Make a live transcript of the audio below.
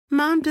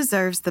Mom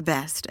deserves the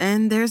best,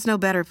 and there's no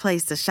better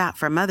place to shop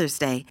for Mother's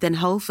Day than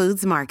Whole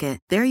Foods Market.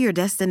 They're your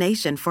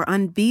destination for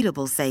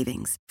unbeatable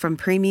savings, from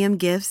premium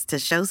gifts to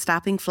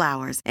show-stopping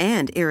flowers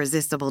and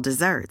irresistible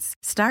desserts.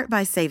 Start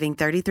by saving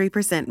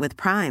 33% with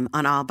Prime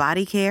on all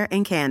body care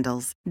and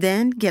candles.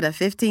 Then get a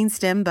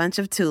 15-stem bunch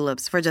of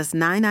tulips for just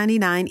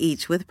 $9.99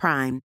 each with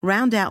Prime.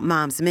 Round out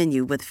Mom's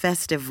menu with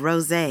festive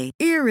rosé,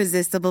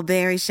 irresistible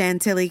berry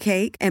chantilly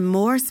cake, and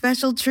more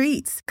special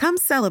treats. Come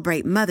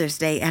celebrate Mother's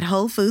Day at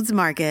Whole Foods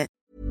Market.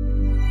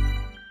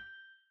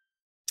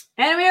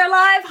 And we are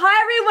live.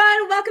 Hi,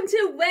 everyone. Welcome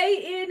to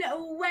Weigh In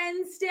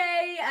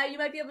Wednesday. You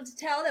might be able to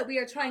tell that we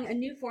are trying a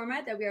new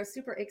format that we are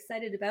super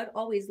excited about,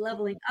 always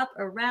leveling up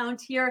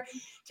around here.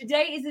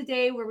 Today is a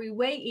day where we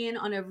weigh in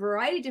on a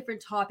variety of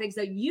different topics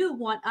that you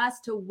want us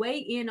to weigh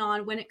in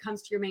on when it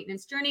comes to your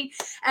maintenance journey.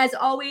 As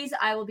always,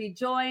 I will be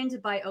joined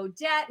by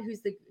Odette,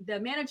 who's the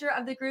manager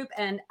of the group,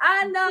 and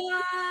Anna.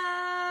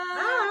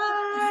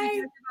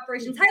 Hi.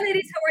 Operations. Hi,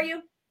 ladies. How are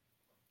you?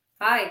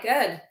 Hi,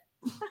 good.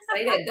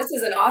 Excited. This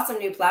is an awesome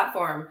new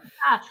platform.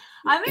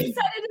 I'm excited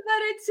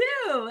about it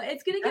too.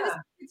 It's going to give us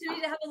an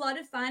opportunity to have a lot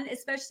of fun,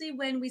 especially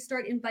when we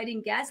start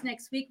inviting guests.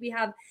 Next week, we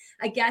have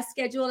a guest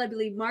scheduled. I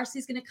believe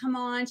Marcy's going to come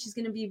on. She's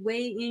going to be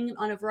weighing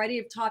on a variety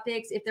of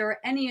topics. If there are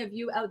any of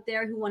you out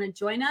there who want to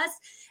join us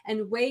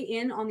and weigh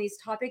in on these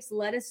topics,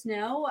 let us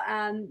know.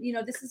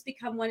 This has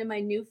become one of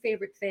my new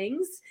favorite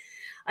things.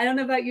 I don't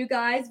know about you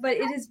guys, but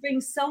it has bring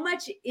so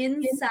much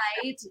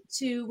insight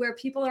to where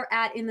people are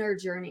at in their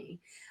journey.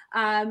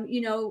 I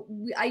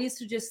used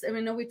to I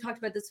know we've talked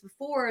about this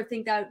before. I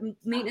think that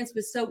maintenance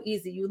was so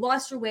easy. You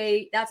lost your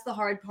weight. That's the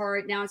hard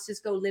part. Now it's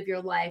just go live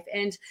your life.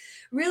 And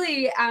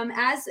really,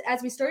 as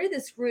we started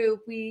this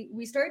group,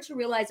 we started to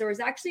realize there was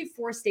actually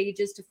 4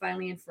 stages to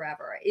Finally and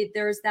Forever.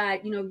 There's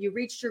that, you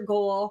reached your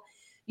goal,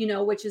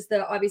 which is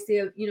obviously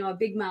a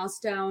big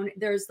milestone.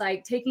 There's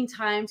like taking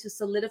time to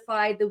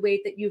solidify the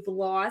weight that you've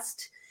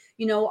lost,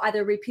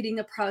 either repeating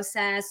the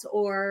process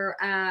or,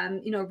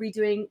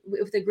 redoing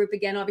with the group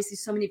again. Obviously,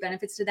 so many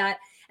benefits to that.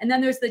 And then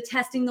there's the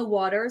testing the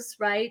waters,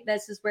 right?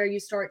 This is where you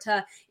start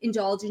to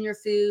indulge in your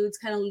foods,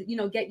 kind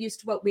of, get used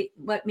to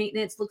what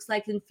maintenance looks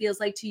like and feels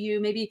like to you.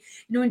 Maybe,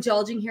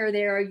 indulging here or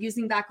there,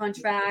 using back on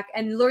track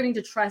and learning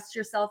to trust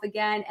yourself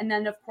again. And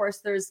then, of course,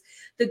 there's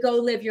the go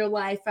live your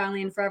life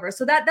finally and forever.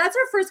 So that's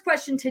our first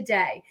question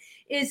today.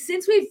 Is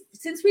since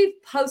we've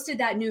posted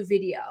that new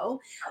video,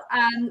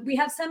 we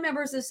have some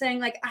members are saying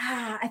like,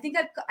 I think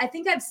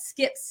I've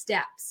skipped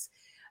steps.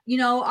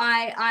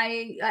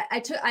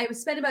 I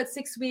spent about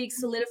 6 weeks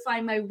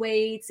solidifying my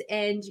weight,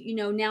 and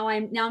now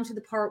I'm to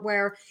the part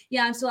where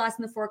I'm still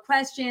asking the 4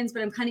 questions,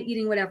 but I'm kind of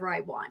eating whatever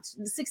I want,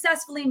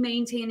 successfully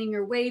maintaining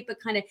your weight, but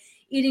kind of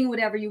eating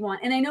whatever you want.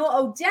 And I know,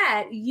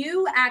 Odette,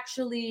 you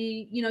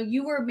actually,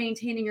 you were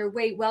maintaining your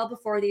weight well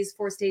before these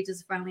 4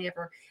 stages of Finally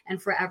Ever and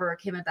Forever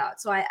came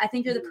about. So I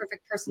think you're the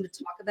perfect person to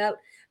talk about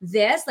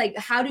this. Like,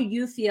 how do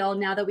you feel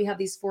now that we have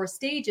these 4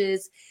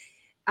 stages,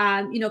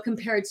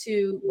 compared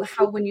to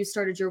when you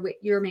started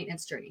your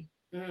maintenance journey?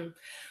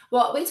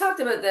 Well, we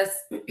talked about this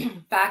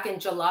back in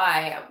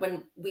July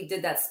when we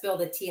did that Spill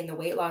the Tea in the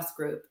weight loss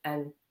group.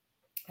 And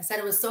I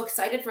said I was so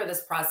excited for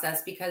this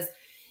process because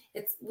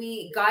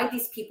we guide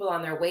these people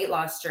on their weight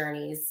loss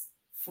journeys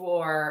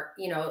for,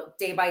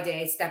 day by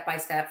day, step by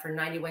step for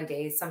 91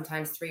 days,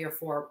 sometimes 3 or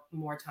 4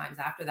 more times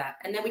after that.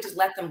 And then we just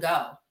let them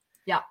go.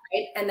 Yeah.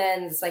 Right. And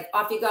then it's like,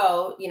 off you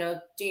go,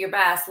 do your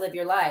best, live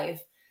your life.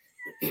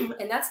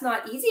 And that's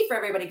not easy for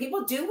everybody.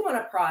 People do want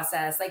to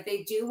process, like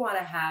they do want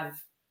to have,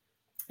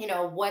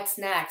 what's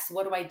next?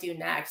 What do I do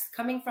next?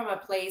 Coming from a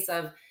place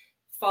of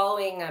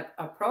following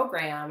a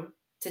program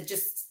to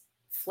just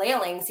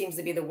flailing seems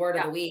to be the word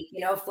of the week,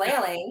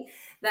 flailing,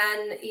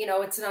 then,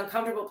 it's an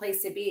uncomfortable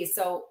place to be.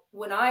 So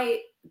when I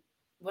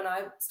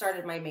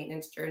started my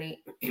maintenance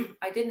journey,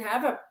 I didn't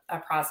have a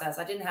process.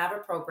 I didn't have a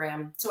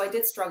program. So I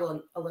did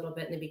struggle a little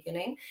bit in the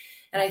beginning.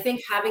 And I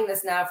think having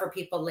this now for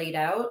people laid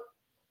out,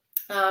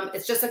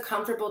 it's just a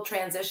comfortable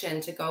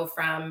transition to go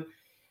from,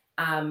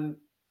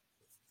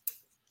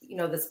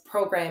 this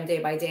program day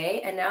by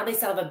day. And now they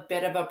still have a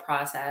bit of a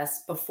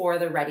process before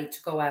they're ready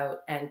to go out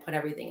and put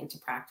everything into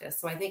practice.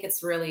 So I think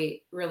it's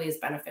really, really is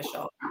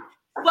beneficial.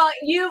 Well,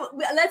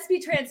 let's be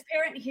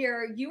transparent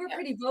here. You were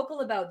pretty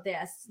vocal about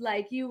this.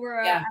 Like you were,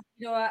 a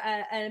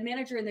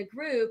manager in the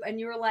group, and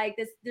you were like,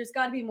 there's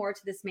got to be more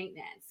to this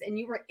maintenance. And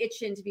you were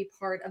itching to be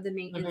part of the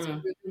maintenance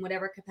group in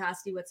whatever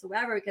capacity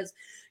whatsoever, because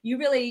you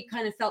really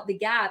kind of felt the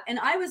gap. And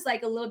I was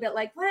like a little bit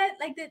like, what?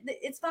 Like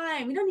it's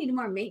fine. We don't need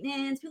more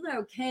maintenance. People are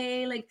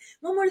okay. Like,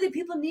 what more do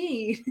people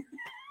need?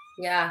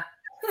 Yeah.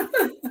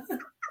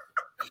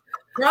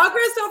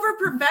 Progress over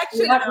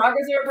perfection. Yeah,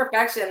 progress over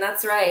perfection.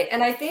 That's right.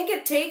 And I think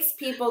it takes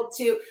people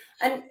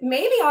and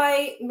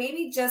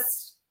maybe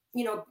just,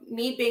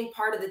 me being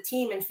part of the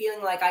team and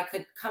feeling like I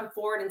could come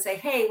forward and say,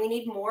 hey, we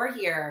need more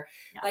here.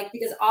 Yeah. Like,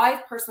 because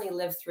I've personally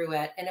lived through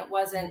it and it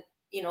wasn't,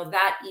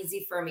 that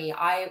easy for me.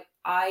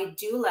 I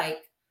do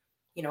like,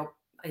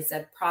 I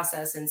said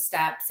process and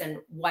steps and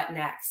what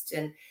next,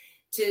 and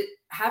to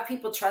have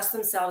people trust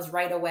themselves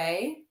right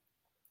away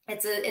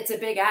it's a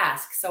big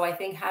ask. So I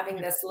think having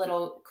this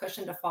little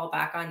cushion to fall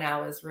back on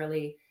now is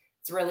really,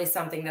 it's really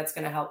something that's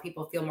going to help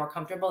people feel more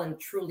comfortable and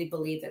truly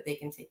believe that they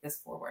can take this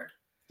forward.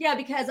 Yeah,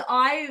 because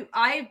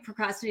I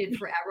procrastinated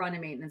forever on a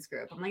maintenance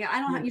group. I'm like,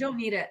 you don't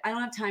need it. I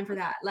don't have time for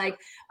that. Like,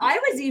 I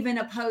was even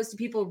opposed to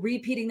people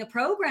repeating the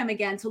program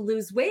again to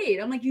lose weight.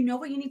 I'm like, you know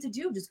what you need to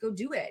do, just go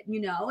do it,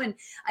 And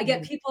I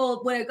get people,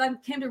 what I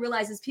came to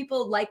realize is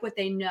people like what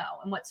they know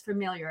and what's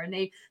familiar, and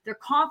they're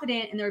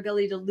confident in their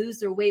ability to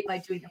lose their weight by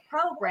doing the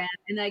program.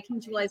 And I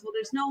came to realize, well,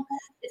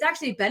 it's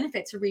actually a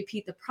benefit to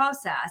repeat the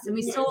process. And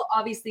we still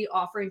obviously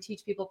offer and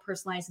teach people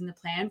personalizing the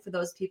plan for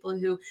those people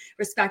who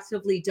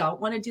respectively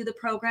don't want to do the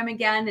program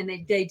again, and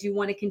they do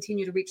want to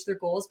continue to reach their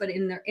goals, but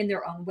in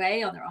their own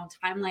way, on their own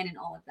timeline, and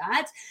all of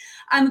that.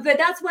 But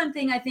that's one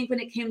thing I think when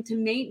it came to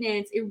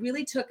maintenance, it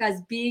really took us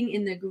being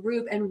in the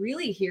group and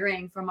really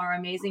hearing from our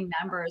amazing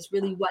members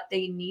really what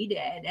they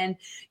needed, and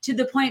to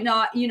the point,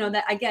 not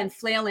that again,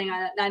 flailing,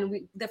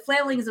 and the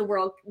flailing is a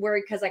word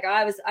because like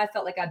I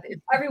felt like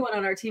everyone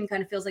on our team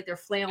kind of feels like they're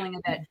flailing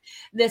a bit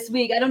this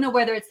week. I don't know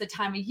whether it's the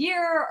time of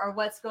year or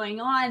what's going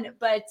on,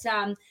 but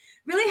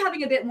really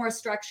having a bit more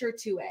structure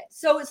to it.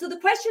 So the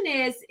question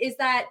is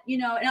that,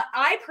 and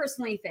I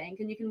personally think,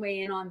 and you can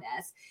weigh in on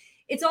this,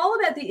 it's all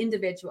about the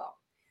individual.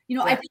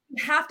 I think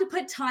you have to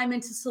put time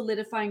into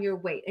solidifying your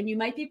weight, and you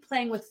might be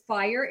playing with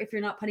fire if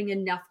you're not putting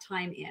enough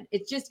time in.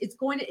 It takes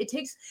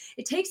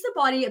the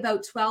body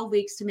about 12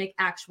 weeks to make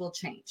actual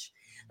change,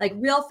 like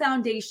real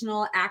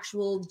foundational,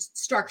 actual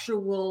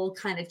structural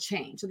kind of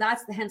change. So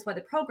that's hence why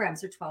the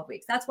programs are 12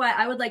 weeks. That's why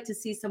I would like to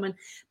see someone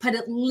put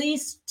at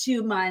least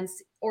 2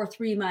 months or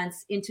 3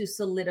 months into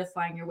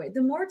solidifying your weight.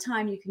 The more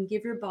time you can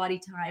give your body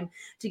time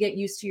to get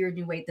used to your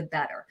new weight, the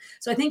better.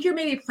 So I think you're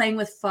maybe playing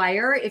with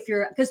fire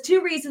because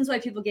 2 reasons why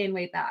people gain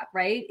weight back,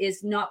 right,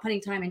 is not putting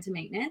time into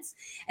maintenance.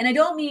 And I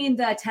don't mean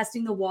the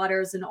testing the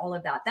waters and all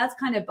of that. That's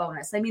kind of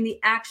bonus. I mean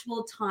the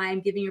actual time,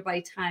 giving your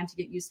body time to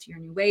get used to your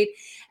new weight.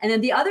 And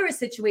then the other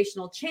is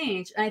situational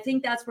change. And I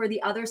think that's where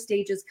the other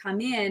stages come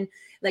in,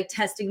 like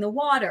testing the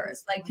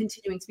waters, like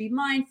continuing to be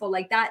mindful,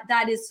 like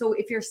that is, so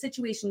if your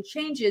situation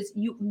changes,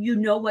 you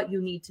know what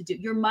you need to do.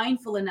 You're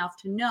mindful enough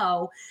to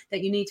know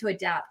that you need to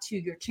adapt to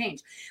your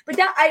change. But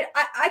that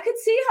I could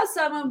see how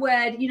someone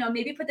would,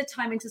 maybe put the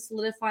time into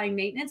solidifying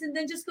maintenance and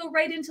then just go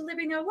right into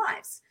living their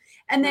lives.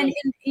 And then,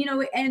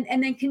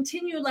 and then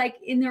continue like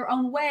in their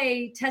own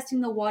way, testing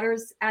the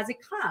waters as it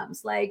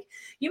comes. Like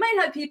you might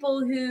have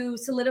people who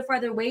solidify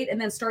their weight and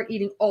then start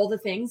eating all the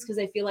things because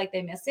they feel like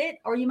they miss it.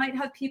 Or you might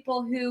have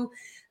people who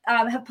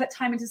have put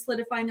time into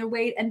solidifying their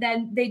weight and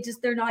then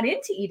they're not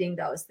into eating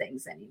those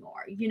things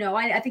anymore.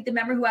 I think the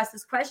member who asked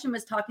this question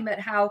was talking about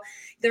how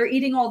they're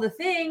eating all the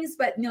things,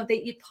 but they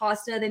eat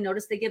pasta, they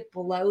notice they get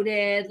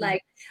bloated.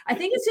 Like, I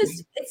think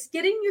it's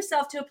getting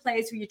yourself to a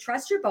place where you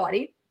trust your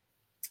body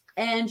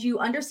and you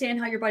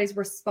understand how your body's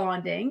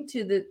responding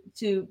to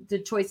the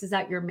choices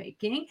that you're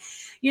making,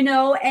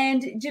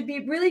 and to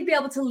really be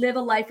able to live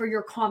a life where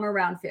you're calm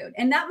around food.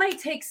 And that might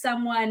take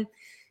someone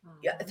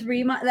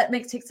 3 months. That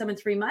might take someone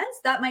 3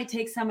 months. That might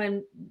take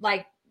someone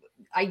like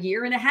a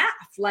year and a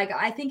half. Like,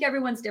 I think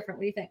everyone's different.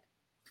 What do you think?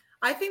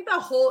 I think the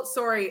whole,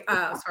 sorry,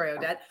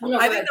 Odette.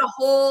 I think the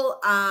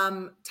whole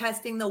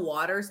testing the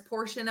waters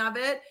portion of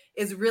it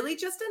is really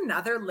just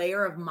another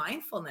layer of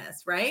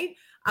mindfulness, right?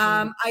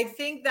 I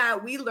think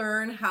that we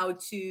learn how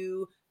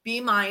to be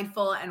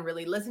mindful and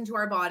really listen to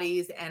our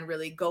bodies and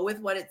really go with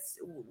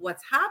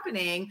what's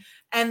happening.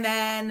 And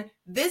then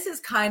this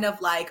is kind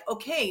of like,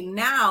 okay,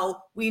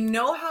 now we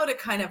know how to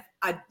kind of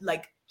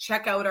like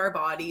check out our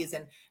bodies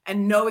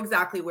and know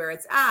exactly where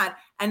it's at.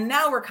 And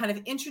now we're kind of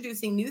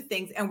introducing new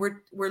things and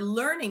we're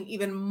learning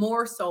even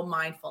more so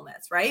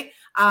mindfulness, right?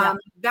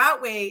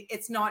 That way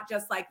it's not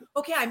just like,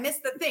 okay, I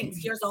missed the things.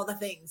 Here's all the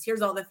things.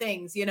 Here's all the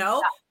things,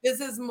 This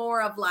is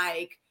more of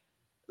like,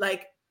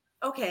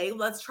 okay,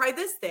 let's try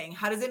this thing.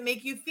 How does it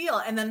make you feel?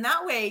 And then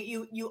that way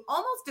you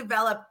almost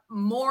develop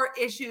more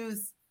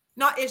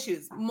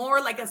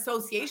more like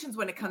associations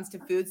when it comes to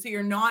food. So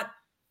you're not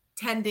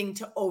tending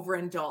to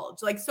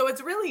overindulge. Like, so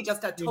it's really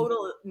just a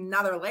total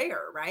another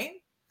layer, right?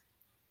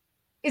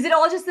 Is it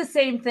all just the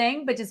same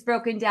thing, but just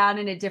broken down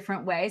in a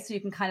different way so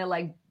you can kind of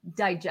like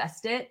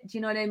digest it? Do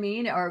you know what I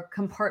mean? Or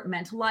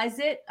compartmentalize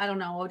it? I don't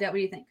know. Odette, what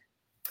do you think?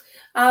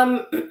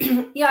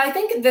 Yeah, I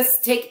think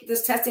this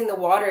testing the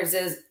waters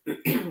is,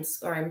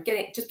 sorry, I'm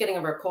getting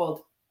over a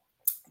cold.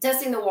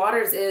 Testing the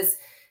waters is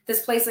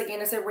this place, like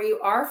Anna said, where you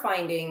are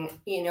finding,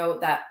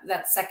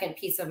 that second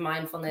piece of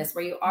mindfulness,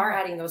 where you are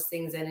adding those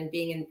things in and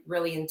being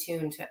really in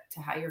tune to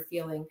how you're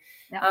feeling.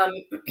 Yeah.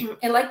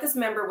 And like this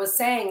member was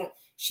saying,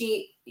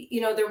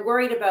 they're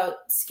worried about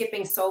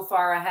skipping so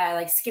far ahead,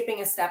 like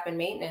skipping a step in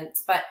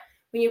maintenance. But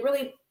when you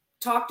really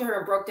talked to her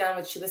and broke down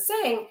what she was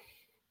saying,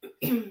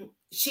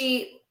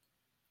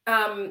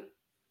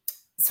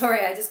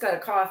 sorry, I just got a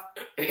cough.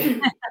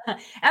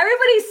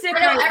 Everybody's sick.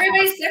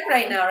 Everybody's sick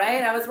right now,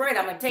 right? I was worried.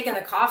 I'm like taking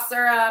the cough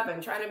syrup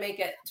and trying to make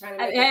it.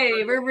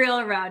 Hey, we're real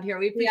around here.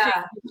 We appreciate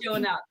you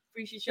showing up.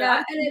 She should.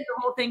 I'm gonna do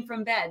the whole thing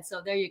from bed.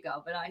 So there you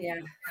go. But I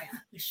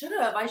should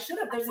have.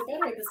 There's a bed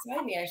right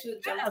beside me. I should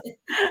have jumped in.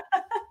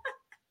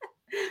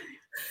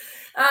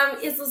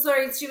 So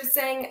sorry. She was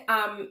saying,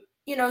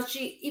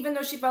 even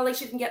though she felt like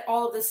she didn't get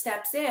all of the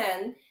steps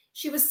in,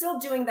 she was still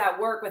doing that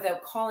work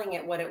without calling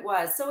it what it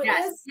was. So it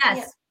is.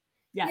 Yes.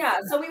 Yeah.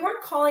 So we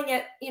weren't calling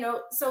it,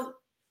 so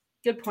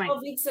good point.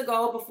 12 weeks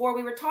ago, before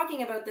we were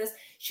talking about this,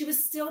 she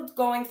was still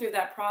going through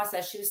that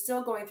process. She was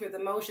still going through the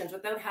motions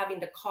without having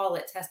to call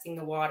it testing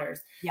the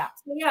waters. Yeah.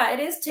 So it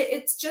is.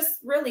 It's just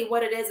really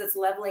what it is. It's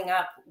leveling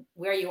up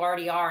where you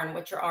already are and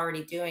what you're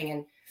already doing.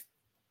 And,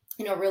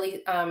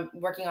 really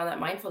working on that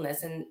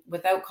mindfulness, and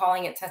without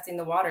calling it testing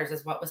the waters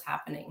is what was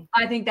happening.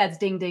 I think that's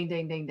ding, ding,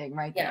 ding, ding, ding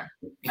right there.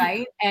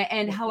 Right.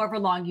 And however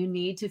long you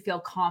need to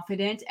feel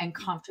confident and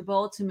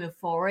comfortable to move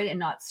forward and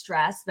not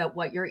stress about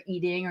what you're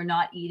eating or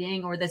not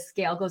eating, or the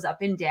scale goes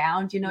up and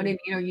down. Do you know what I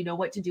mean? Or you know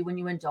what to do when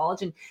you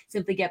indulge, and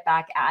simply get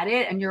back at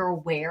it and you're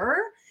aware.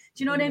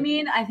 Do you know what I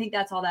mean? I think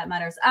that's all that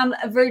matters.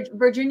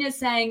 Virginia's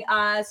saying,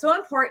 so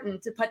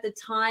important to put the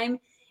time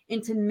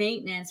into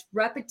maintenance.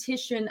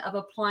 Repetition of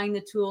applying the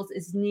tools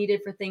is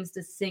needed for things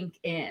to sink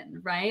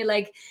in, right?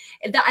 Like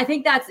I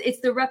think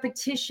it's the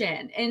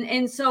repetition.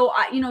 And so,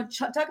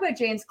 talk about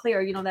James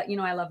Clear,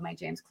 I love my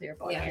James Clear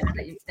book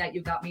that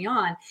you got me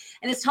on.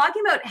 And it's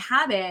talking about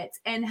habits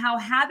and how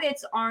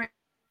habits aren't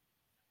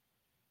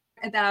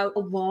about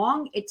how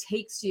long it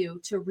takes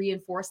you to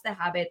reinforce the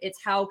habit.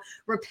 It's how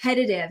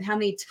repetitive, how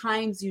many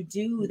times you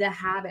do the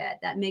habit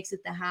that makes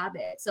it the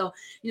habit. So,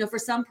 for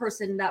some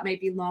person that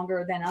might be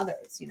longer than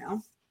others,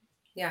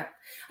 Yeah.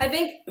 I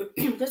think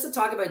just to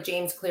talk about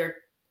James Clear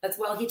as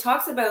well, he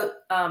talks about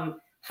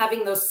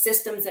having those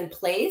systems in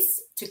place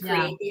to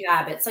create the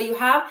habit. So you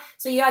have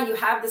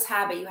this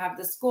habit, you have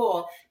this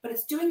goal, but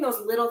it's doing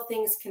those little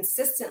things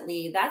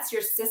consistently. That's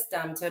your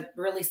system to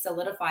really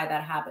solidify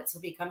that habit. So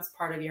it becomes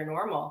part of your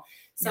normal.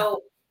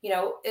 So,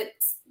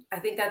 I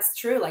think that's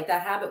true. Like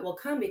that habit will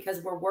come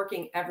because we're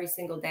working every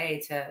single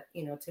day to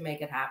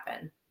make it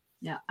happen.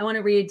 Yeah. I want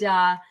to read,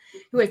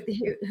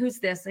 who's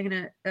this? I'm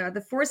going to,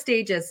 the 4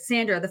 stages,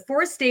 Sandra, the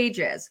 4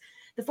 stages.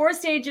 The 4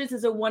 stages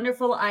is a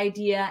wonderful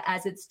idea,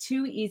 as it's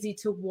too easy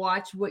to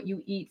watch what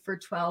you eat for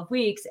 12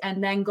 weeks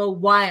and then go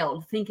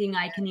wild thinking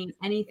I can eat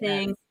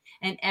anything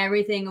and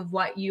everything of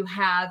what you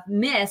have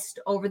missed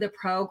over the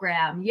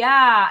program.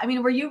 Yeah. I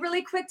mean, were you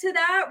really quick to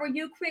that? Were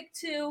you quick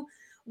to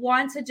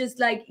want to just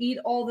like eat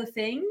all the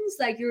things?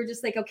 Like you were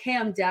just like, okay,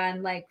 I'm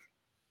done. Like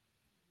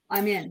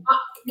I'm in.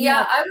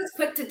 I was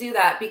quick to do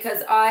that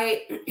because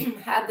I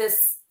had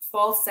this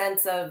false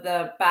sense of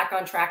the back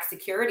on track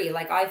security.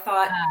 Like I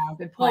thought,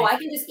 I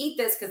can just eat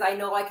this because I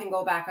know I can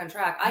go back on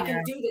track. I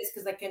can do this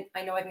because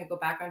I know I can go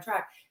back on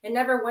track. And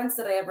never once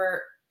did I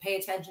ever pay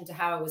attention to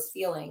how I was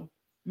feeling.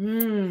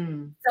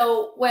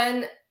 So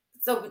my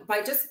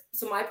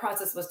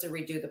process was to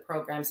redo the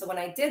program. So when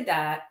I did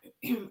that,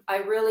 I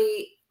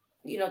really,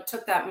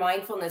 took that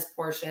mindfulness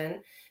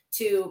portion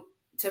to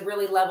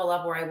really level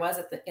up where I was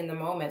in the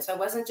moment. So I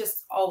wasn't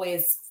just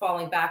always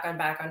falling back on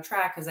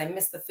track because I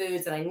missed the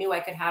foods and I knew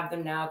I could have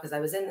them now because I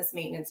was in this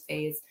maintenance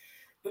phase.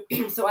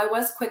 So I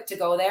was quick to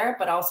go there,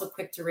 but also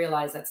quick to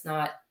realize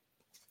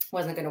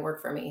wasn't going to work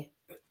for me.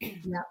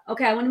 Yeah.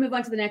 Okay. I want to move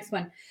on to the next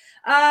one.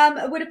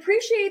 Would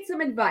appreciate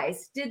some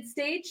advice. Did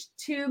stage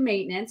 2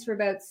 maintenance for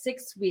about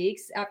 6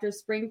 weeks after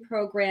spring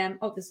program.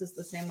 Oh, this is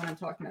the same one I'm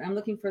talking about. I'm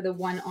looking for the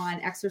one on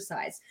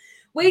exercise.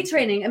 Weight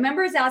training. A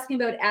member is asking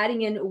about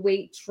adding in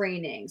weight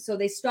training. So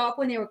they stopped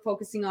when they were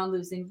focusing on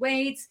losing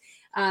weight,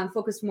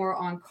 focused more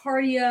on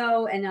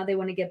cardio, and now they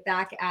want to get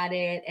back at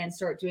it and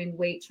start doing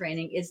weight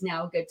training. Is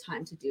now a good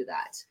time to do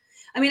that?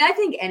 I mean, I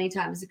think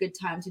anytime is a good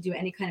time to do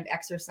any kind of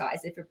exercise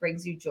if it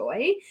brings you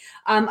joy.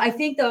 I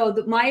think though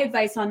that my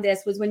advice on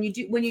this was when you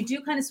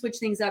do kind of switch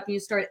things up and you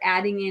start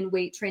adding in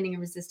weight training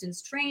and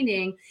resistance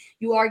training,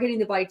 you are getting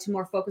the body to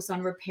more focus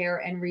on repair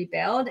and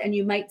rebuild, and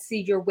you might see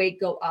your weight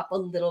go up a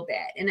little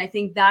bit. And I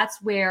think that's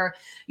where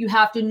you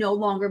have to no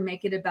longer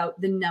make it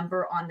about the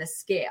number on the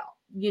scale.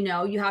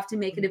 You have to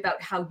make it about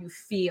how you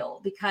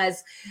feel,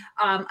 because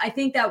I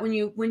think that when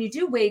you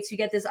do weights, you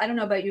get this, I don't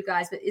know about you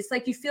guys, but it's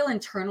like you feel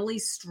internally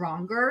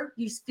stronger.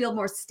 You feel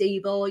more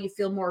stable. You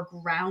feel more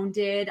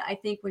grounded. I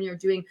think when you're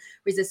doing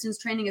resistance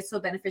training, it's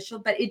so beneficial,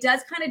 but it does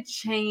kind of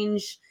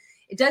change.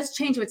 It does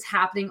change what's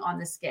happening on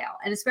the scale.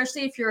 And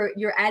especially if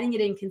you're adding it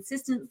in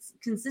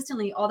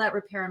consistently, all that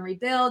repair and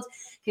rebuild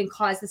can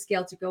cause the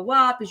scale to go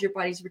up as your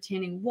body's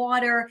retaining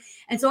water.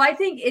 And so I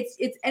think it's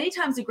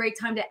anytime's a great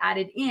time to add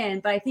it in,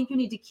 but I think you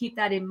need to keep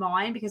that in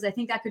mind, because I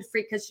think that could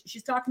freak, because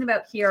she's talking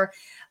about here,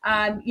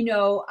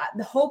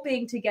 the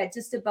hoping to get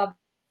just above.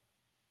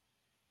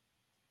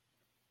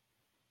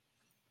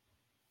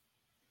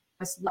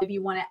 If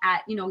you want to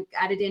add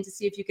it in to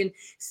see if you can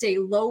stay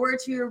lower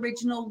to your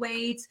original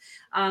weight.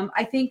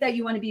 I think that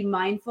you want to be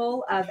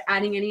mindful of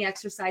adding any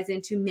exercise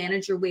in to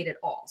manage your weight at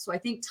all. So I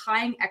think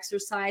tying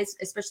exercise,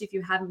 especially if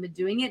you haven't been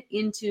doing it,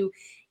 into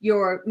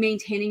your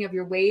maintaining of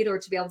your weight or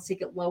to be able to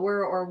take it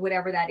lower or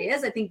whatever that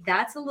is, I think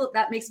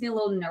that makes me a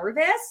little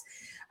nervous.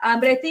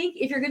 But I think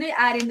if you're going to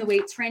add in the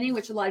weight training,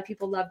 which a lot of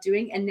people love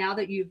doing, and now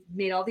that you've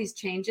made all these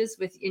changes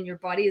within your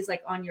body is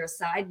like on your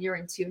side, you're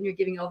in tune, you're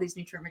giving all these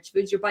nutrient-rich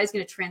foods, your body's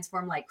going to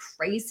transform like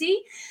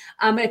crazy.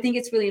 But I think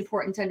it's really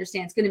important to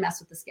understand it's going to mess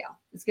with the scale.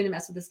 It's going to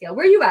mess with the scale.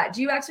 Where are you at?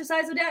 Do you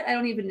exercise, Odette? I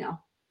don't even know.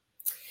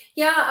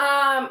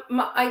 Yeah,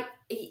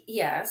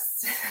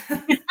 yes.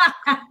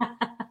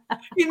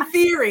 In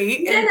theory.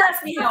 You didn't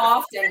ask me how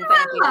often.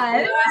 Thank you.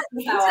 You asked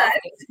me how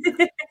often.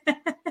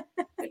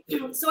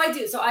 So I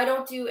do. So I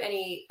don't do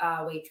any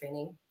weight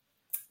training,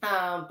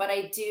 but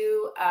I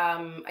do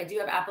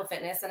have Apple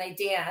Fitness and I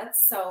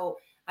dance. So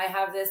I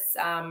have this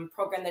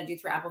program that I do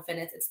through Apple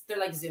Fitness. They're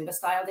like Zumba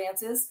style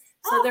dances.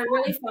 So they're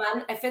really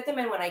fun. I fit them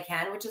in when I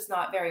can, which is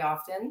not very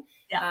often.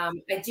 Yeah.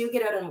 I do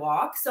get out and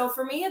walk. So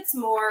for me, it's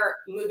more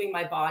moving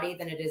my body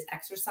than it is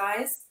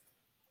exercise.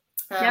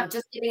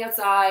 Just getting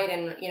outside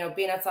and,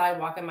 being outside,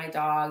 walking my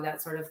dog,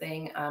 that sort of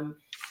thing. And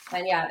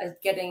yeah,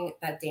 getting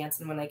that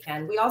dancing when I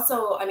can. We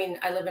also,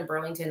 I live in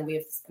Burlington. We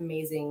have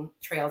amazing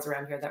trails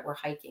around here that we're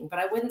hiking, but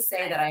I wouldn't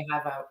say that I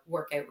have a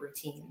workout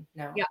routine.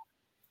 No. Yeah.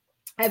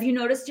 Have you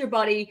noticed your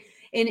body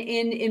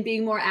in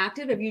being more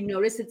active? Have you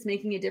noticed it's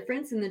making a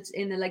difference in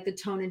the like the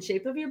tone and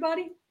shape of your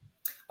body?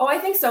 Oh, I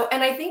think so.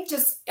 And I think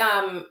just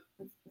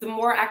the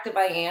more active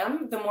I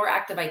am, the more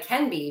active I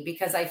can be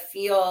because I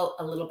feel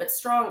a little bit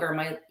stronger.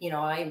 I'm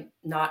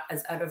not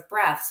as out of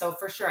breath. So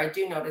for sure, I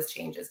do notice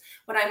changes.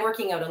 When I'm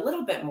working out a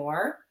little bit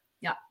more,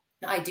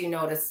 I do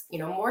notice,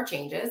 more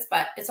changes,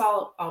 but it's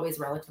always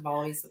relative,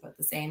 always about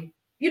the same.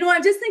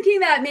 I'm just thinking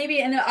that maybe,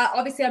 and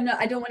obviously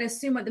I don't want to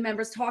assume what the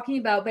member's talking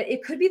about, but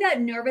it could be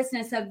that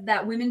nervousness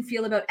that women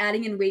feel about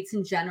adding in weights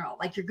in general.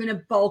 Like you're going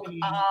to bulk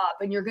up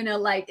and you're going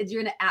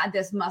to add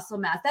this muscle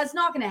mass. That's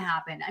not going to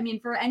happen.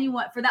 For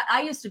that,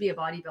 I used to be a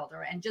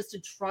bodybuilder and just to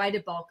try to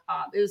bulk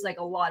up, it was like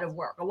a lot of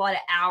work, a lot of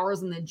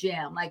hours in the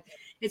gym. Like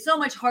it's so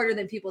much harder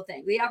than people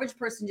think. The average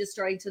person just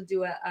starting to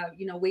do a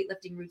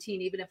weightlifting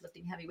routine, even if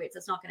lifting heavy weights,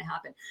 that's not going to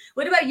happen.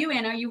 What about you,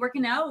 Anna? Are you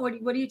working out? What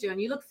are you doing?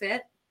 You look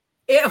fit.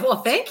 Yeah,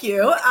 well, thank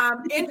you.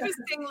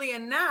 Interestingly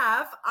if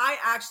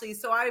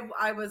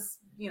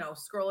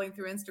scrolling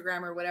through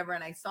Instagram or whatever,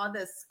 and I saw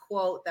this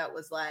quote that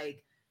was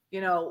like,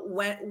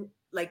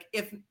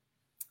 if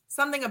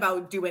something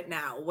about do it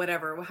now,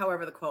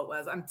 however the quote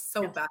was. I'm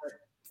so bad at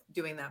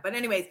doing that. But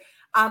anyways,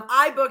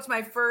 I booked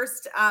my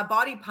first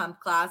body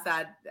pump class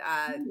at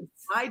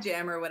my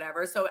gym or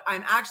whatever. So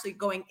I'm actually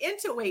going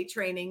into weight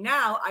training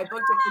now. I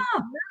booked it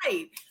for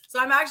tonight. So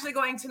I'm actually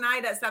going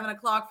tonight at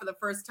 7:00 for the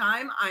first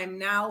time. I'm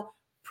now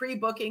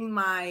pre-booking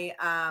my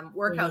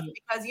workouts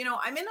because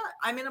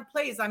I'm in a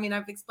place. I've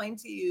explained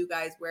to you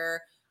guys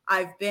where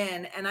I've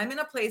been, and I'm in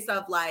a place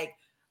of like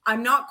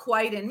I'm not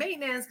quite in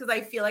maintenance because I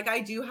feel like I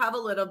do have a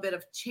little bit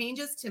of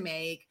changes to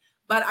make,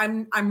 but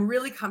I'm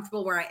really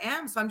comfortable where I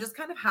am. So I'm just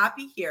kind of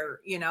happy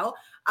here,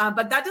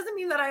 but that doesn't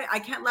mean that I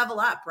can't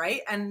level up,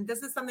 right? And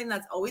this is something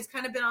that's always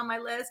kind of been on my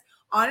list.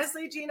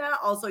 Honestly, Gina,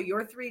 also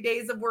your 3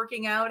 days of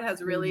working out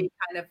has really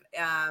kind of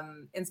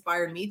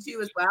inspired me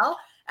to as well.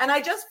 And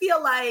I just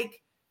feel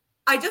like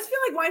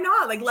why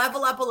not like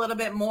level up a little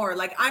bit more?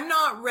 Like I'm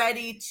not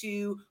ready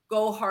to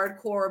go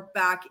hardcore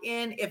back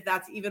in if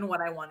that's even what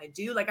I want to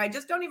do. Like I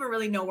just don't even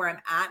really know where I'm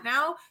at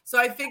now. So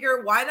I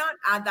figure why not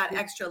add that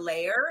extra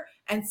layer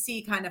and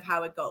see kind of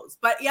how it goes.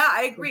 But yeah,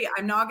 I agree.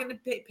 I'm not going to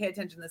pay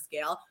attention to the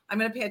scale. I'm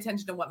going to pay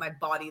attention to what my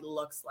body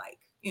looks like,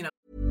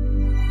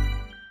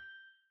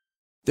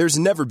 There's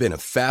never been a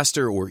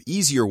faster or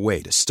easier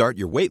way to start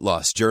your weight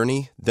loss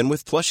journey than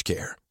with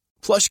PlushCare.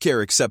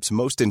 PlushCare accepts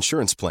most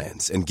insurance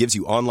plans and gives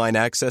you online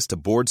access to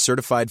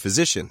board-certified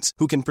physicians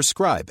who can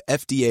prescribe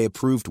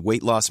FDA-approved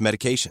weight loss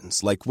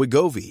medications like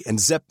Wegovy and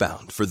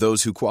Zepbound for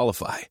those who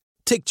qualify.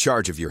 Take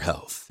charge of your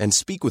health and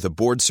speak with a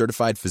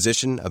board-certified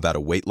physician about a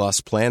weight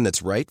loss plan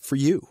that's right for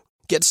you.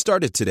 Get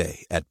started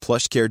today at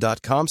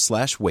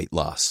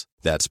plushcare.com/weight-loss.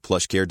 That's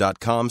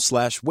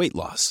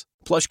plushcare.com/weight-loss.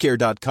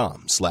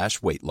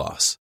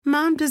 plushcare.com/weight-loss.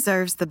 Mom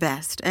deserves the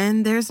best,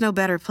 and there's no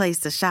better place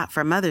to shop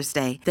for Mother's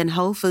Day than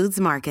Whole Foods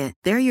Market.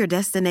 They're your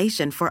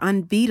destination for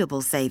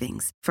unbeatable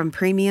savings, from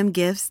premium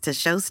gifts to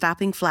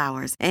show-stopping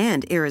flowers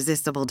and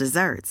irresistible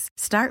desserts.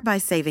 Start by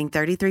saving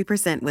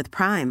 33% with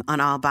Prime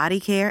on all body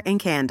care and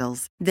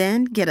candles.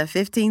 Then get a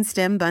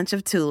 15-stem bunch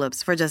of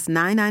tulips for just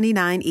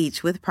 $9.99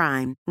 each with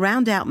Prime.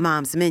 Round out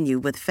Mom's menu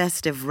with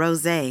festive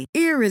rosé,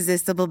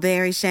 irresistible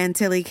berry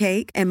chantilly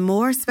cake, and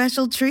more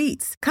special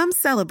treats. Come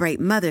celebrate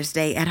Mother's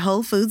Day at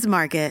Whole Foods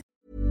Market.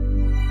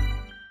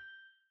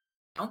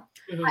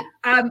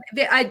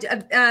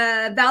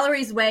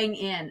 Valerie's weighing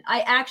in.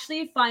 I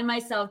actually find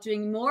myself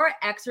doing more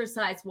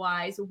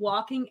exercise-wise,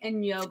 walking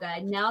and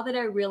yoga, now that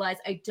I realize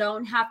I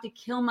don't have to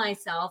kill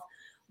myself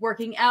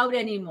working out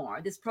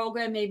anymore. This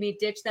program made me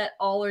ditch that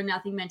all or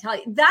nothing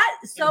mentality.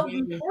 That's so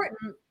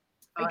important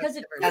because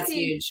that's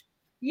huge.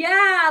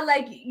 Yeah,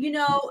 like you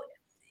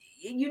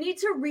need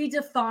to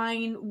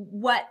redefine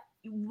what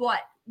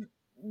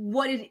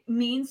it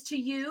means to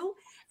you.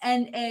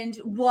 and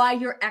why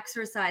you're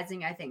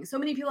exercising. I think so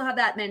many people have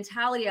that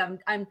mentality.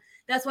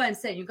 That's why I'm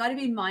saying you got to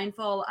be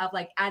mindful of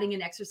like adding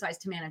an exercise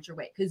to manage your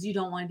weight, because you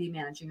don't want to be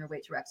managing your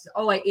weight through exercise.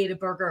 Oh, I ate a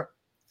burger,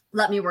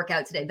 let me work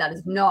out today. That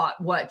is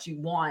not what you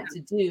want to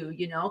do,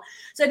 you know?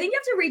 So I think you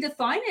have to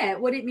redefine it,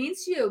 what it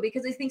means to you,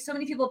 because I think so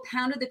many people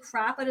pounded the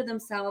crap out of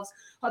themselves,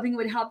 hoping it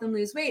would help them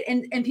lose weight.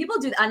 And people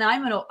do, and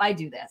I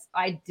do this.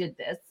 I did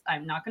this.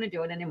 I'm not going to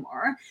do it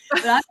anymore,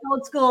 but I'm an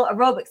old school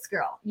aerobics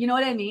girl. You know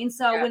what I mean?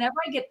 So whenever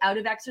I get out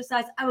of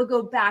exercise, I would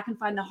go back and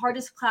find the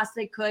hardest class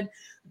I could,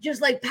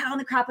 just like pound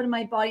the crap out of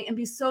my body and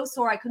be so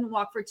sore I couldn't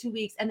walk for 2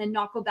 weeks, and then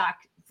not go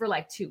back for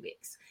like 2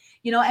 weeks.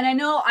 You know, and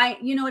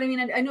you know what I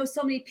mean? I know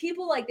so many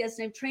people like this,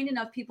 and I've trained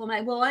enough people.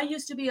 And I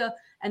used to be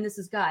and this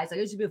is guys, I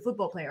used to be a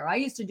football player. I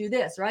used to do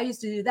this, or I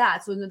used to do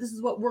that. So this is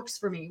what works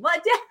for me.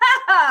 What?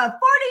 40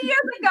 years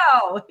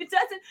ago, it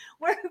doesn't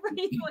work for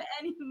you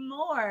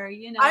anymore.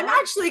 You know, I'm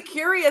actually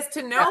curious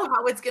to know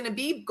how it's going to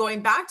be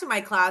going back to my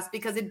class,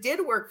 because it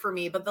did work for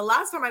me. But the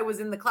last time I was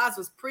in the class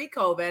was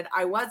pre-COVID.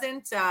 I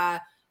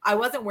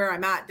wasn't where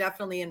I'm at,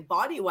 definitely in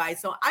body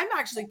wise. So I'm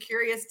actually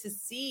curious to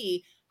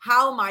see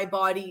how my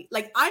body,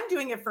 like I'm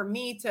doing it for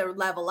me to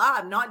level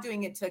up, not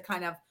doing it to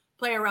kind of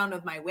play around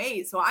with my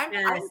weight. So I'm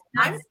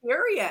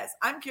curious.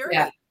 I'm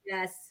curious.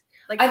 Yes.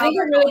 Like I think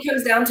it really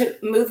comes down to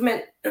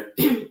movement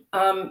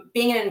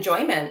being an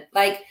enjoyment.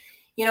 Like,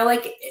 you know,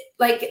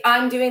 like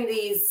I'm doing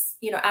these,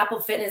 you know,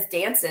 Apple Fitness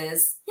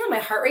dances. Yeah, my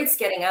heart rate's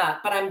getting up,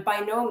 but I'm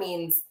by no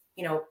means,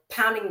 you know,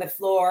 pounding the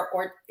floor.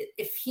 Or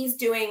if he's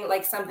doing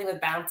like something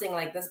with bouncing,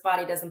 like this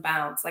body doesn't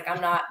bounce. Like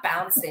I'm not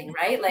bouncing,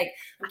 right? Like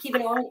I'm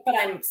keeping on, but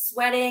I'm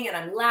sweating and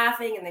I'm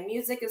laughing and the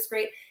music is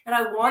great. And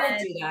I want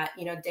to do that,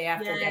 you know, day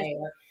after day.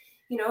 Or,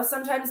 you know,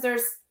 sometimes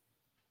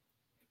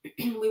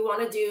we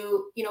want to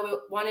do, you know, we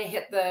want to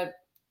hit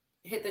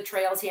the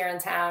trails here in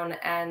town,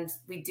 and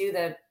we do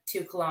the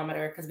 2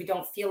 kilometer because we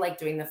don't feel like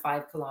doing the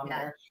 5 kilometer.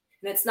 Yeah.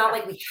 And it's not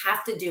like we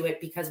have to do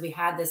it because we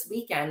had this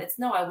weekend. It's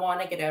no, I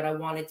want to get out. I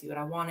want to do it.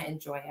 I want to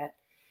enjoy it.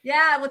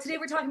 Yeah. Well, today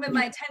we're talking about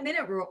my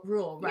 10-minute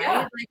rule, right? Yeah.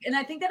 Like, and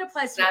I think that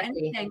applies to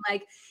anything.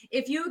 Like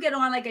if you get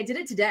on, like I did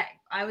it today,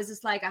 I was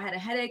just like, I had a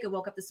headache. I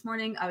woke up this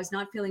morning. I was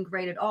not feeling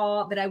great at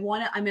all, but I'm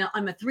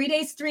a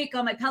 3-day streak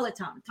on my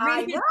Peloton.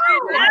 3 days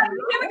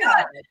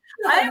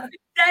I'm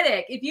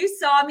pathetic. If you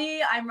saw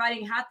me, I'm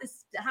riding half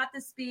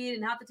the speed,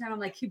 and half the time I'm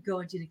like, keep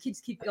going, Gina,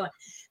 keep going.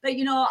 But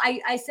you know,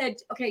 I said,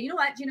 okay, you know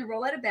what, Gina,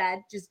 roll out of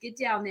bed, just get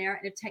down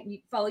there, and you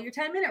follow your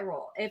 10-minute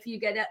rule. If you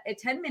get at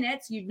 10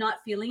 minutes, you're not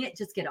feeling it,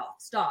 just get off,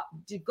 stop,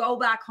 go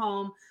back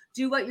home,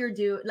 do what you're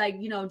doing. Like,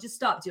 you know, just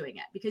stop doing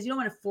it, because you don't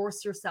want to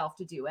force yourself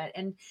to do it.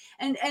 And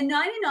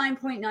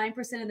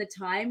 99.9% of the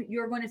time,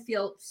 you're going to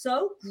feel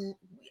so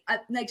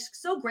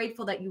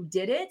grateful that you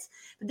did it.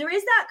 But there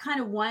is that kind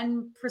of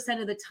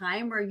 1% of the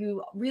time where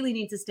you really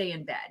need to stay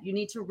in bed. You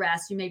need to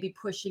rest. You may be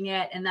pushing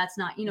it, and that's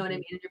not, you know what I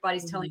mean? And your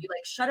body's telling you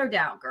like, shut her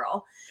down,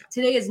 girl.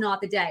 Today is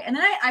not the day. And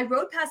then I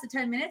rode past the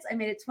 10 minutes. I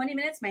made it 20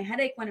 minutes. My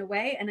headache went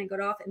away, and I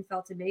got off and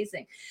felt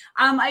amazing.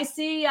 I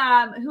see,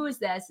 who is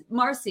this?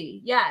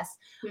 Marcy. Yes.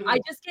 Mm-hmm. I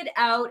just get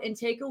out and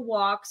take a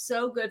walk.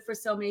 So good for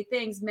so many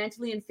things,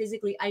 mentally and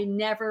physically. I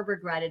never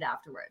regret it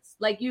afterwards.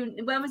 Like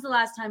when was the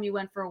last time you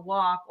went for a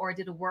walk or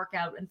did a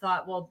workout and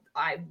thought, well,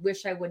 I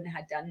wish I wouldn't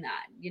have done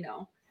that, you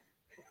know?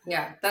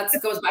 Yeah, that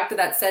goes back to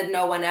that said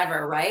no one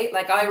ever, right?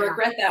 Like I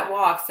regret that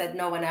walk, said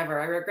no one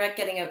ever. I regret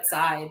getting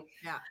outside.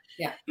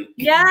 Yeah.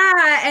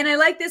 And I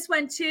like this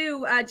one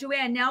too.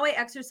 Joanne, now I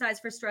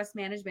exercise for stress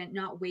management,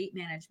 not weight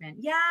management.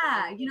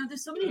 Yeah. You know,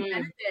 there's so many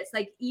benefits,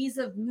 like ease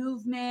of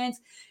movement,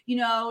 you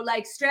know,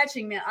 like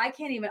stretching, man. I'm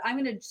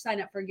going to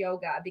sign up for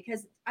yoga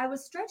because I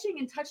was stretching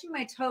and touching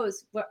my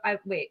toes.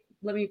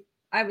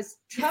 I was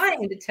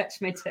trying to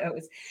touch my toes.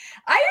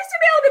 I used to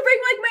be able to bring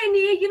like my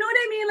knee, you know what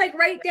I mean? Like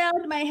right down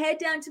to my head,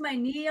 down to my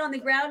knee on the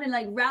ground, and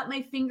like wrap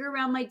my finger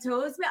around my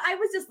toes. I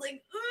was just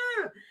like,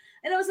 ugh.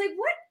 And I was like,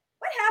 what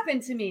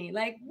happened to me?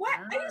 Like what?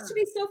 I used to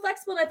be so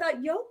flexible. And I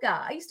thought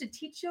yoga. I used to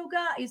teach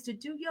yoga. I used to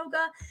do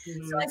yoga.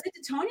 Mm-hmm. So I said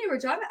to Tony, I'm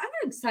going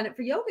to sign up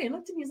for yoga. And he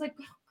looked at me, he's like,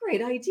 oh,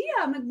 great idea.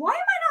 I'm like, why am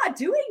I not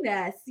doing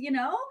this? You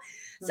know?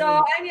 So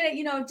I'm going to,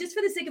 you know, just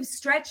for the sake of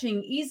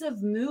stretching, ease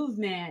of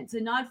movement,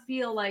 to not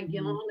feel like,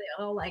 you know,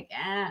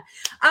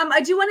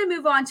 I do want to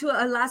move on to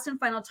a last and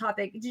final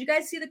topic. Did you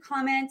guys see the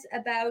comment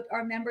about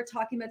our member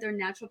talking about their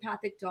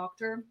naturopathic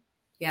doctor?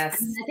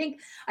 Yes.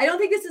 I don't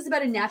think this is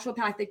about a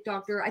naturopathic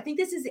doctor. I think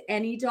this is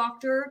any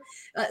doctor.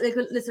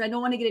 Listen, I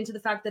don't want to get into the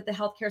fact that the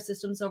healthcare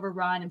system's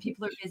overrun and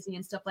people are busy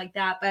and stuff like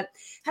that. But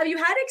have you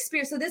had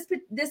experience? So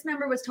this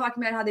member was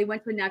talking about how they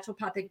went to a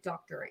naturopathic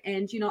doctor,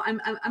 and you know,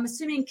 I'm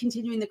assuming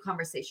continuing the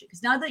conversation,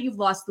 because now that you've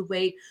lost the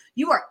weight,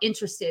 you are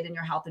interested in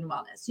your health and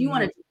wellness. You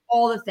want to do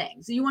all the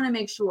things. So you want to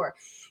make sure,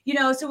 you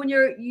know, so when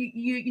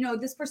you know,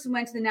 this person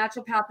went to the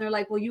naturopath and they're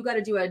like, well, you got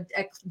to do a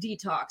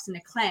detox and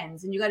a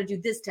cleanse, and you got to do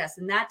this test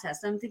and that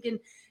test. I'm thinking,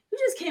 you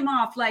just came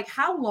off like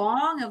how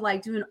long of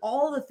like doing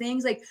all the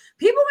things. Like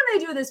people, when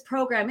they do this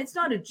program, it's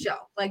not a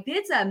joke. Like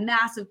it's a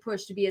massive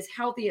push to be as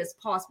healthy as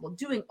possible,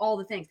 doing all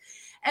the things.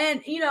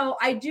 And, you know,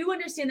 I do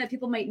understand that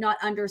people might not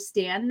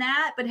understand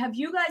that, but have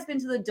you guys been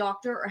to the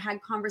doctor or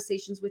had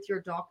conversations with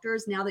your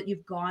doctors now that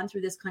you've gone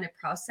through this kind of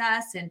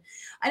process? And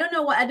I don't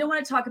know what, I don't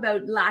want to talk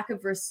about lack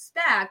of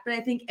respect, but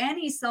I think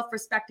any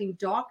self-respecting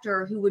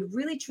doctor who would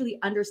really truly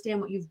understand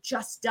what you've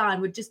just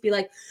done would just be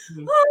like,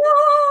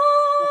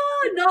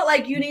 oh, not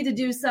like you need to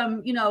do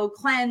some, you know,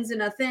 cleanse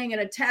and a thing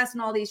and a test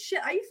and all these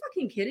shit. Are you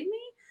fucking kidding me?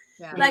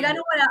 Yeah. Like, I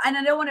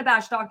don't want to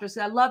bash doctors.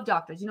 I love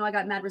doctors. You know, I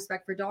got mad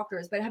respect for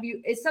doctors, but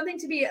it's something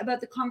to be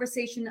about the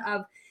conversation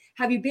of,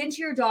 have you been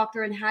to your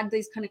doctor and had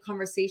these kind of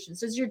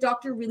conversations? Does your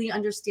doctor really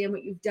understand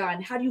what you've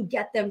done? How do you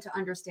get them to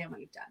understand what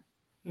you've done?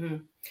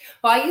 Mm-hmm.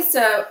 Well, I used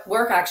to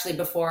work, actually,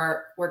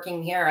 before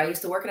working here, I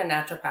used to work at a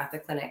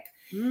naturopathic clinic.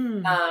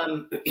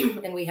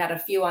 And we had a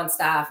few on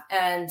staff,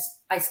 and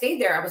I stayed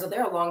there. I was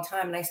there a long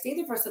time, and I stayed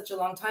there for such a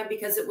long time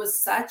because it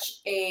was such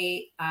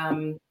a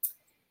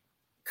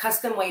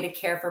custom way to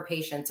care for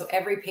patients. So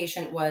every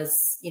patient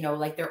was, you know,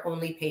 like their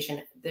only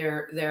patient.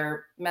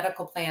 Their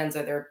medical plans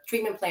or their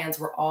treatment plans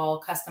were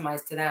all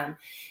customized to them.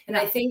 And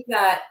I think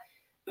that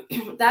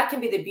that can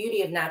be the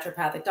beauty of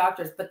naturopathic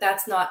doctors, but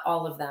that's not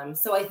all of them.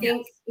 So I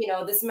think, you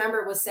know, this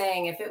member was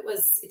saying if it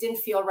didn't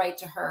feel right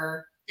to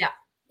her,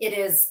 it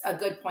is a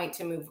good point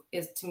to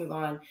move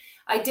on.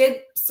 I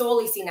did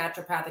solely see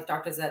naturopathic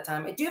doctors at that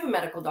time. I do have a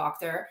medical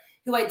doctor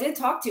who I did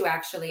talk to,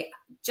 actually,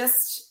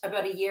 just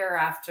about a year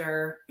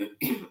after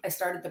I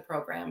started the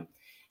program.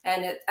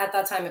 And at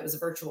that time, it was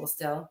virtual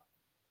still.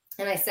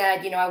 And I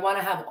said, you know, I want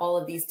to have all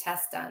of these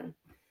tests done.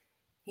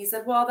 He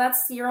said, well,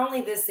 you're only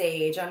this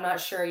age. I'm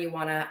not sure you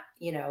want to,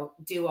 you know,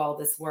 do all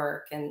this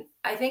work. And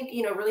I think,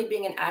 you know, really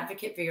being an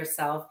advocate for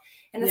yourself,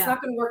 and it's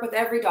not going to work with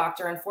every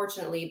doctor,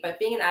 unfortunately, but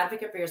being an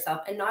advocate for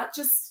yourself and not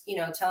just, you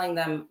know, telling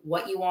them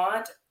what you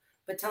want,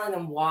 but telling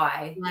them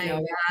why. You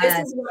know,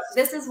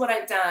 this is what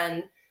I've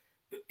done.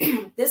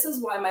 This is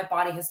why my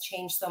body has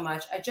changed so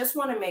much. I just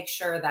want to make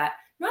sure that,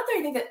 not that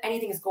I think that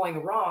anything is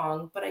going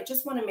wrong, but I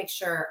just want to make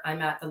sure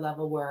I'm at the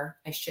level where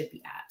I should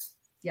be at.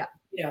 Yeah.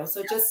 You know,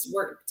 so just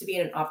work to be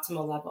at an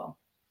optimal level.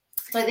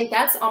 So I think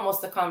that's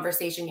almost the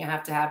conversation you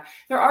have to have.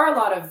 There are a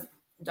lot of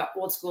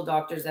old school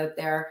doctors out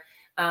there.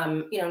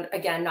 You know,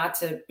 again, not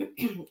to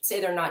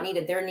say they're not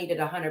needed. They're needed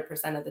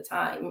 100% of the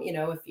time, you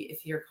know,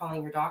 if you're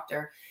calling your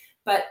doctor.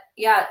 But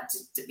yeah,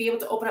 to be able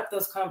to open up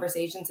those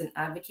conversations and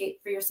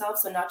advocate for yourself.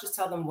 So not just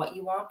tell them what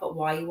you want, but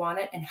why you want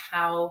it and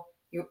how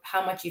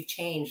much you've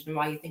changed and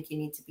why you think you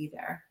need to be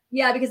there.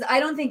 Yeah, because I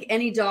don't think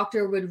any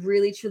doctor would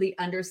really truly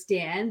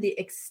understand the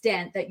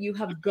extent that you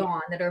have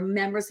gone, that our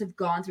members have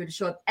gone through to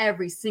show up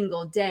every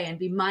single day and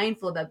be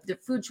mindful about their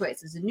food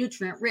choices and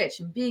nutrient rich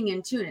and being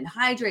in tune and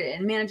hydrated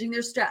and managing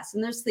their stress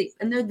and their sleep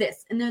and their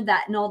this and their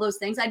that and all those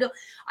things. I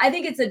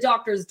think it's a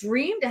doctor's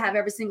dream to have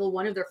every single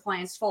one of their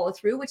clients follow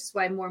through, which is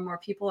why more and more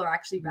people are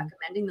actually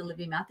recommending the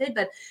Living Method.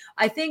 But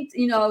I think,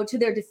 you know, to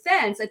their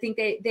defense, I think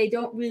they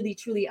don't really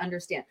truly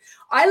understand.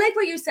 I like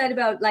what you said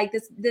about like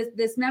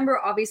this member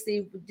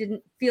obviously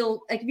didn't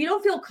feel like, if you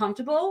don't feel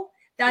comfortable,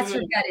 that's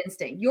your gut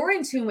instinct. You're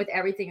in tune with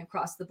everything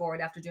across the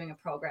board after doing a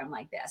program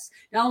like this.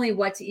 Not only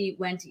what to eat,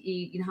 when to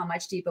eat, you know, how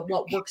much to eat, but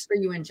what works for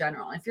you in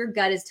general. If your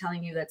gut is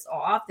telling you that's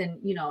off, then,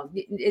 you know,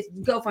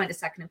 go find a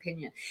second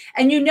opinion.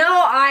 And, you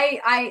know,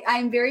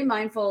 I'm very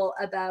mindful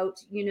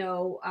about, you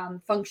know,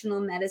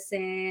 functional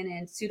medicine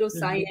and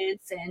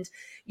pseudoscience and,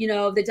 you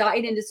know, the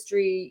diet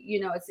industry, you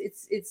know,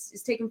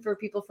 it's taken for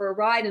people for a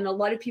ride. And a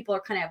lot of people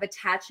are kind of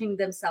attaching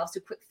themselves to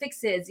quick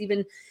fixes, even,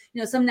 you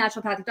know, some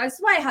naturopathic doctors. This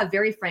is why I have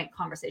very frank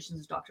conversations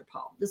with Dr.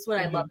 Paul. This is what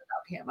I love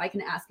about him. I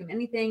can ask him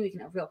anything. We can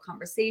have real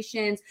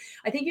conversations.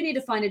 I think you need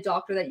to find a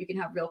doctor that you can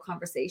have real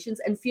conversations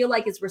and feel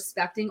like it's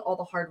respecting all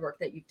the hard work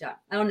that you've done.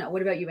 I don't know.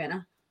 What about you,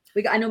 Anna?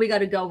 I know we got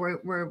to go.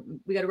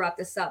 We got to wrap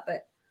this up,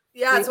 but.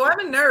 Yeah, so I'm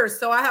a nurse,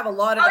 so I have a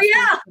lot of. Oh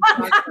yeah.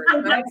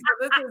 Doctors, right?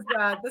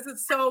 So this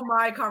is so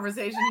my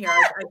conversation here.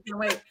 I can't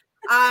wait.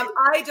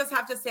 I just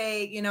have to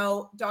say, you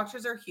know,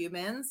 doctors are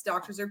humans,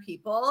 doctors are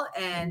people,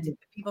 and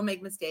people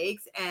make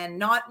mistakes, and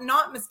not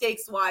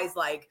mistakes wise,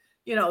 like,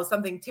 you know,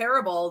 something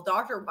terrible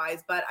doctor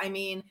wise, but I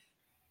mean,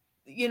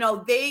 you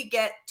know, they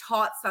get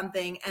taught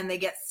something and they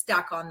get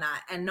stuck on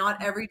that. And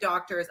not every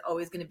doctor is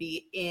always going to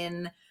be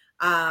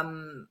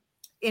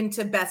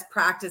into best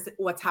practice,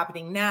 what's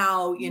happening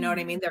now. You know what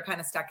I mean? They're kind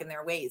of stuck in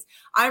their ways.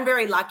 I'm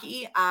very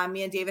lucky.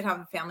 Me and David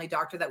have a family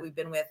doctor that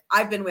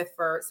I've been with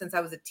since I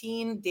was a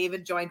teen.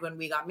 David joined when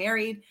we got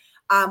married.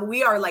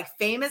 We are like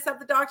famous at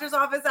the doctor's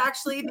office,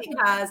 actually,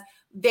 because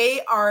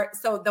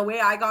so the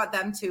way I got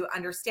them to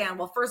understand,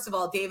 well, first of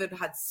all, David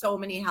had so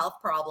many health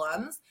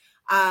problems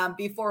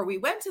before we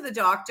went to the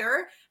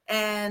doctor.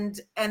 And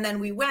then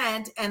we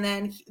went, and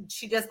then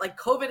she just, like,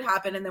 COVID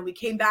happened, and then we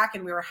came back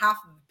and we were half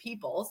of the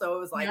people. So it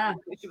was like,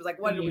 she was like,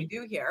 what did we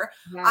do here?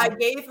 Yeah. I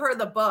gave her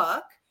the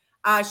book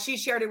She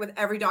shared it with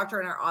every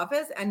doctor in our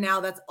office, and now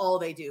that's all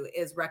they do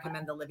is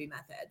recommend the Livy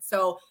method.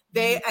 So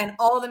and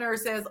all the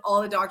nurses,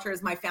 all the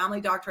doctors, my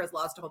family doctor has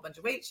lost a whole bunch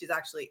of weight. She's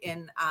actually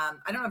in, I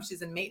don't know if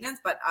she's in maintenance,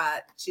 but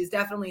she's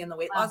definitely in the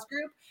weight loss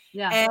group.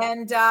 Yeah.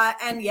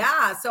 And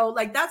yeah, so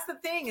like, that's the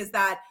thing, is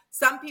that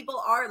some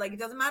people are like, it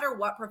doesn't matter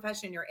what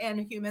profession you're in,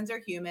 humans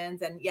are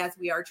humans. And yes,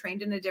 we are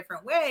trained in a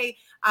different way.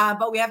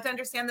 But we have to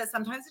understand that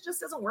sometimes it just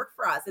doesn't work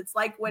for us. It's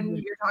like when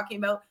you're talking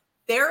about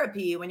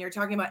therapy, when you're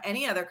talking about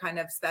any other kind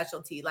of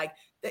specialty, like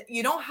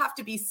you don't have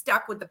to be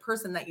stuck with the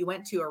person that you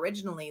went to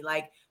originally.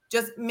 Like,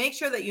 just make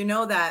sure that you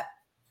know that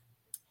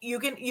you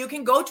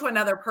can go to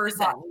another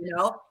person, you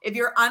know, if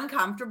you're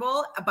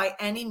uncomfortable by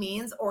any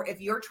means, or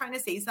if you're trying to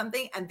say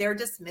something and they're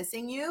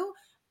dismissing you,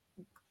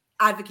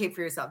 advocate for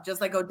yourself. Just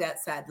like Odette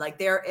said, like,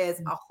 there is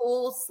a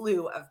whole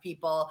slew of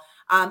people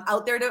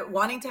out there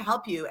wanting to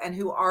help you and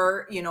who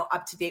are, you know,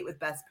 up to date with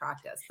best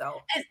practice. So,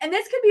 and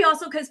this could be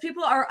also because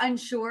people are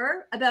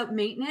unsure about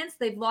maintenance.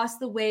 They've lost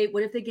the weight.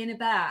 What if they gain it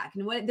back?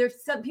 And what,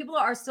 there's some people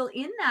are still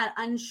in that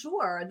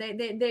unsure.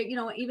 They, you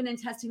know, even in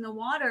testing the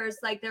waters,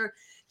 like they're,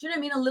 do you know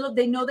what I mean?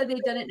 They know that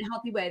they've done it in a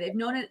healthy way. They've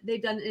known it,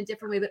 they've done it in a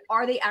different way, but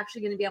are they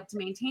actually going to be able to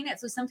maintain it?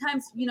 So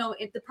sometimes, you know,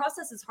 if the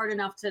process is hard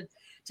enough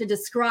to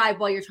describe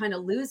while you're trying to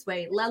lose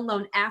weight, let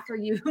alone after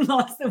you've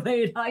lost the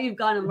weight, how you've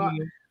gone and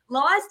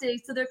lost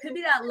it. So there could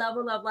be that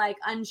level of like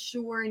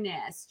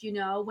unsureness, you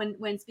know,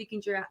 when speaking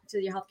to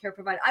your healthcare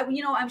provider.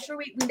 I'm sure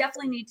we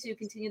definitely need to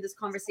continue this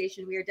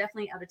conversation. We are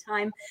definitely out of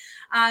time.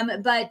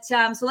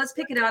 So let's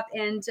pick it up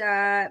and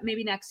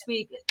maybe next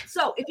week.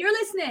 So if you're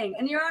listening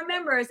and you're our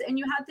members and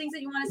you have things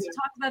that you want us to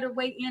talk about or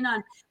weigh in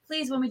on,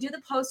 please, when we do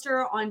the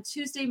poster on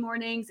Tuesday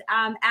mornings,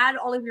 add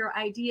all of your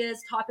ideas,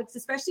 topics,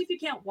 especially if you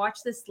can't watch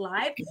this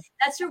live.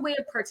 That's your way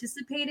of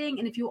participating.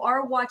 And if you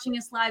are watching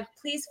us live,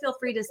 please feel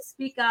free to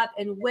speak up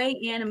and weigh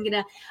in.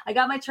 I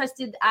got my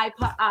trusted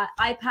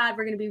iPad.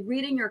 We're going to be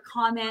reading your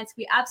comments.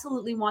 We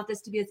absolutely want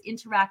this to be as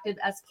interactive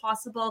as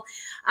possible.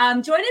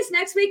 Join us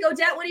next week.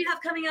 Odette, what do you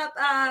have coming up?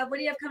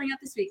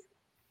 This week?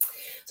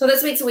 So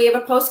this week, we have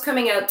a post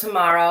coming out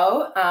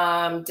tomorrow,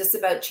 just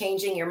about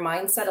changing your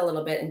mindset a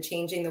little bit and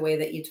changing the way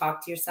that you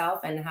talk to yourself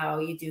and how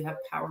you do have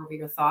power over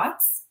your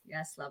thoughts.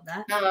 Yes, love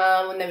that.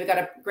 And then we've got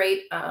a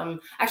great,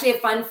 actually a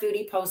fun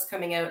foodie post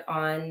coming out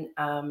on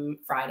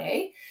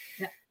Friday.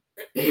 Yeah.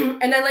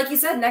 And then, like you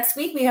said, next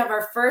week we have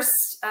our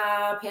first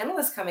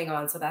panelist coming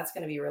on. So that's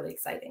going to be really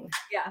exciting.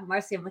 Yeah,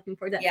 Marcy, I'm looking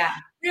forward to that. Yeah.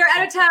 We are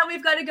out of time.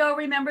 We've got to go.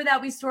 Remember that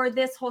we store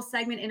this whole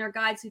segment in our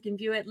guide so you can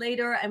view it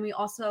later. And we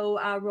also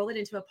roll it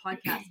into a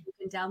podcast. You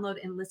can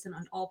download and listen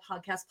on all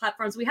podcast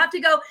platforms. We have to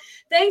go.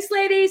 Thanks,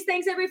 ladies.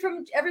 Thanks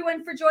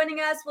everyone for joining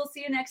us. We'll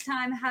see you next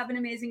time. Have an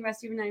amazing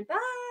rest of your night. Bye.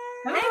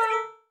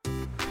 Bye.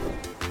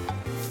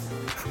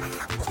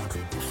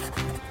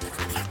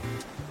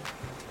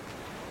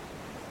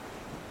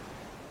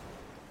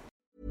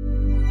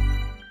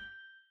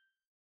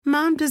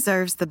 Mom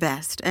deserves the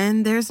best,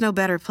 and there's no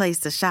better place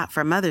to shop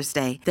for Mother's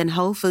Day than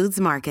Whole Foods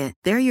Market.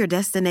 They're your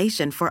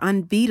destination for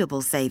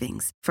unbeatable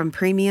savings, from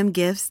premium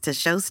gifts to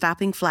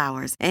show-stopping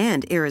flowers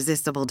and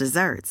irresistible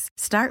desserts.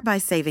 Start by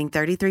saving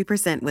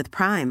 33% with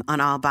Prime on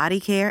all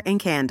body care and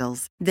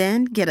candles.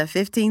 Then get a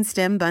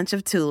 15-stem bunch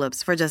of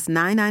tulips for just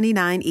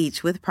 $9.99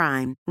 each with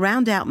Prime.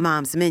 Round out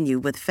Mom's menu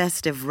with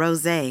festive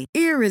rosé,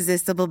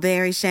 irresistible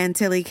berry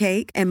chantilly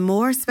cake, and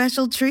more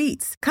special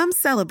treats. Come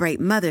celebrate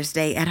Mother's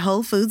Day at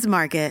Whole Foods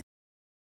Market.